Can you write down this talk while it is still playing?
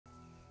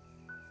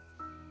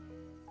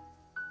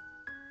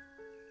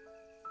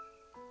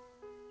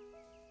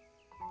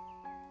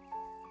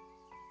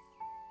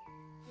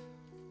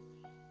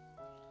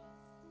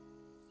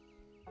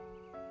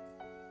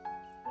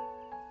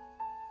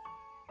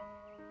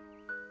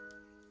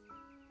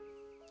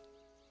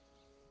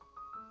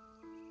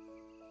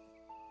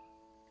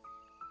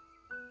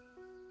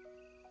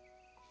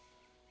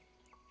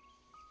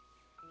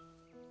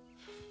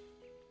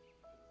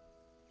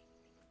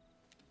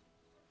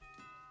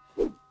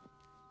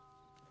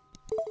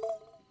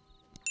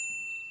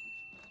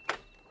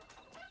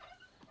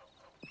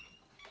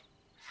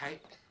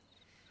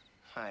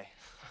はい。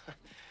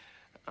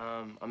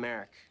 Hi. I'm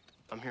Eric.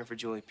 I'm here for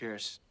Julie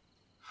Pierce.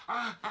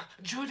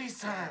 ジュリー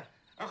さん。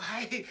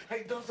はい、は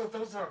い、どうぞ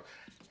どうぞ。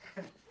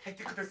入っ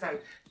てください。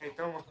はい、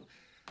どうも。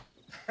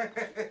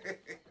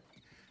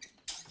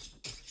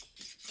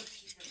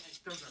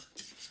どうぞ。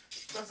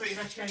どうぞい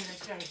らっしゃいいらっ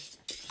しゃい。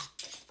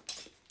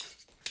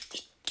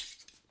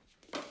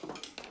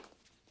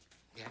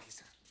宮城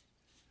さん、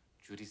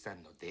ジュリーさ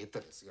んのデート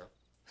ですよ。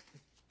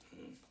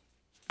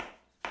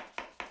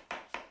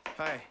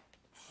Hi.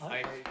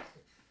 Hi.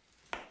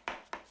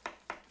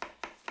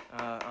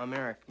 I'm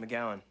Eric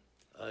McGowan.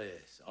 Oh,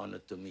 yes.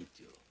 Honored to meet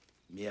you.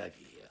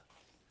 Miyagi here.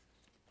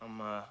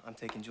 I'm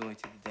taking Julie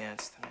to the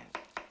dance tonight.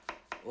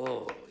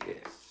 Oh,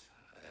 yes.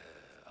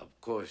 Of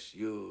course,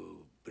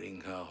 you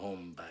bring her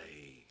home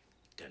by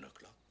 10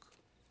 o'clock.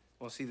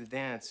 Well, see, the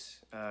dance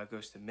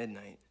goes to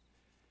midnight.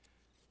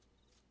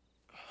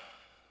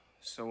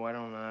 So why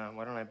don't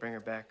I bring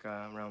her back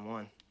around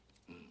 1?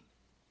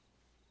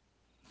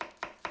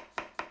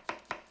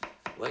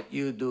 What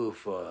you do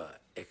for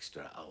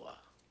extra hour?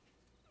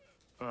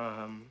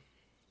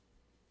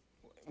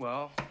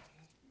 Well...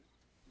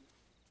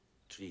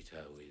 Treat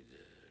her with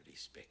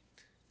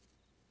respect.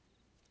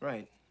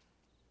 Right.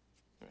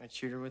 I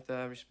treat her with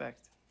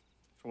respect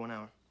for 1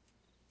 hour.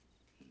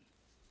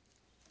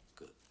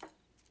 Good.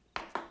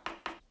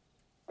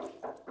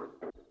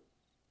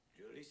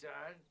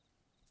 Julie-san,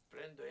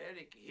 friend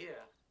Eric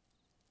here.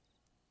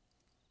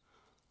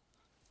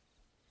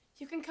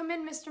 You can come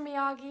in, Mr.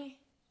 Miyagi.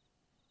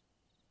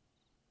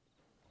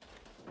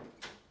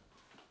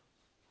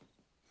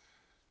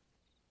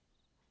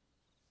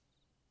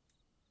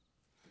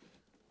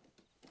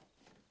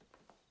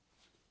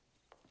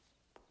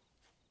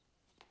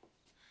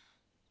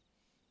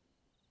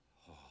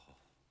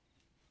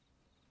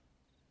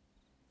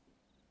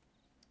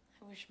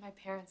 I wish my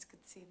parents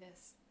could see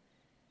this.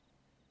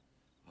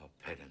 Our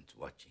parents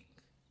watching.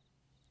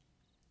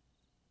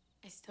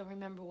 I still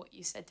remember what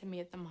you said to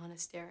me at the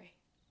monastery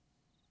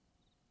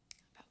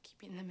about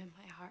keeping them in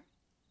my heart.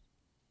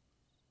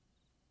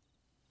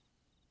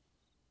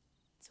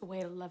 It's a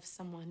way to love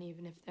someone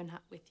even if they're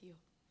not with you.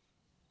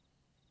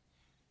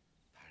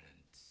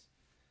 Parents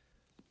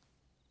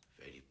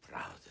very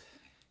proud,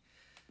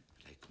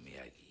 like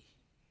Miyagi.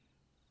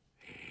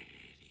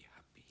 Very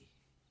happy.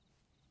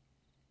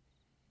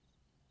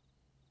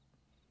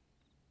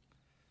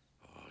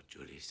 Oh,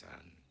 Julie-san,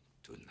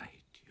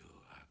 tonight you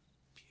are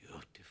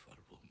beautiful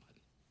woman.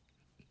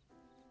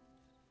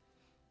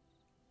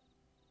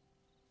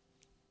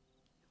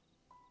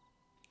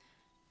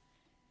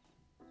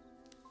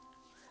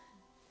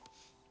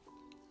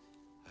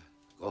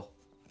 Go.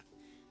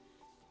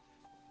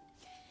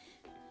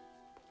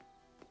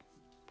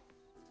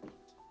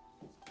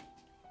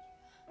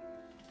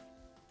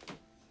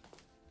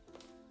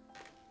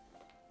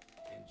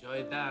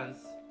 Enjoy dance.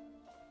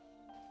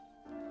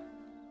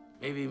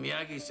 Maybe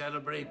Miyagi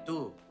celebrate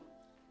too.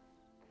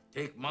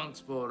 Take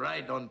monks for a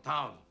ride on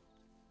town.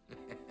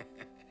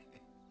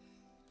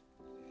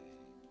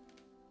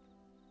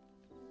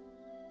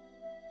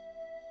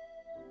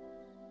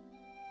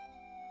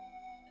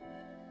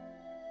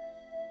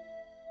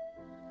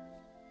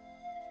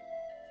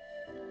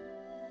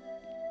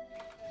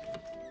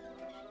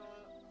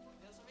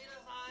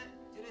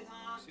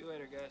 See you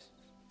later, guys.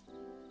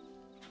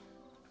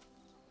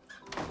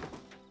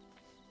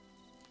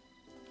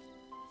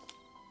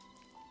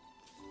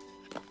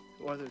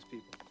 Who are those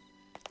people?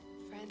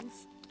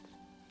 Friends,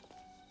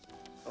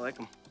 I like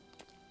them.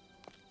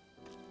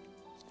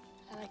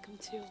 I like them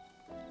too.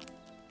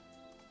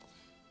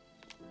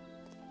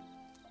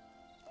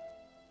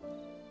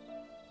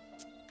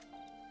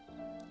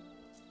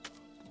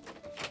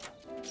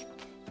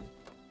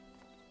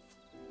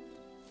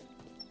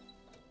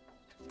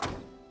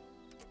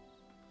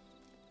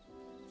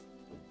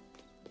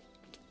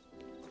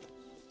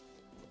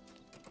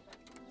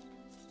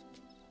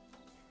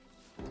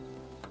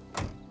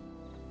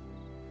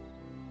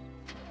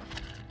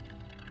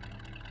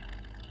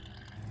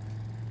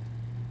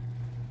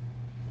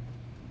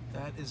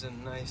 That is a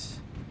nice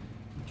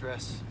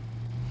dress.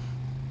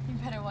 You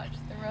better watch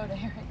the road,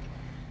 Eric.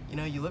 You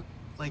know, you look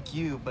like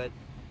you, but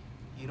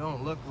you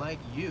don't look like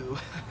you.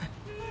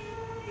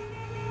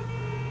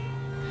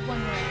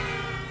 One way.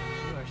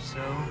 You are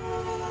so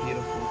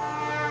beautiful.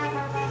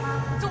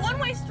 It's a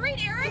one-way street,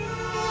 Eric!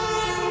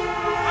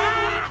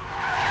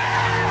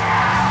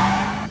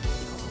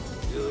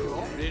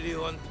 You really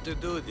want to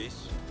do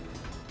this?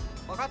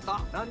 分かっ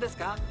た。何です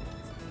か？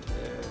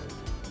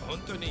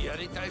本当にや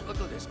りたいこ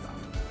とですか？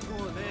そ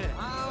うね。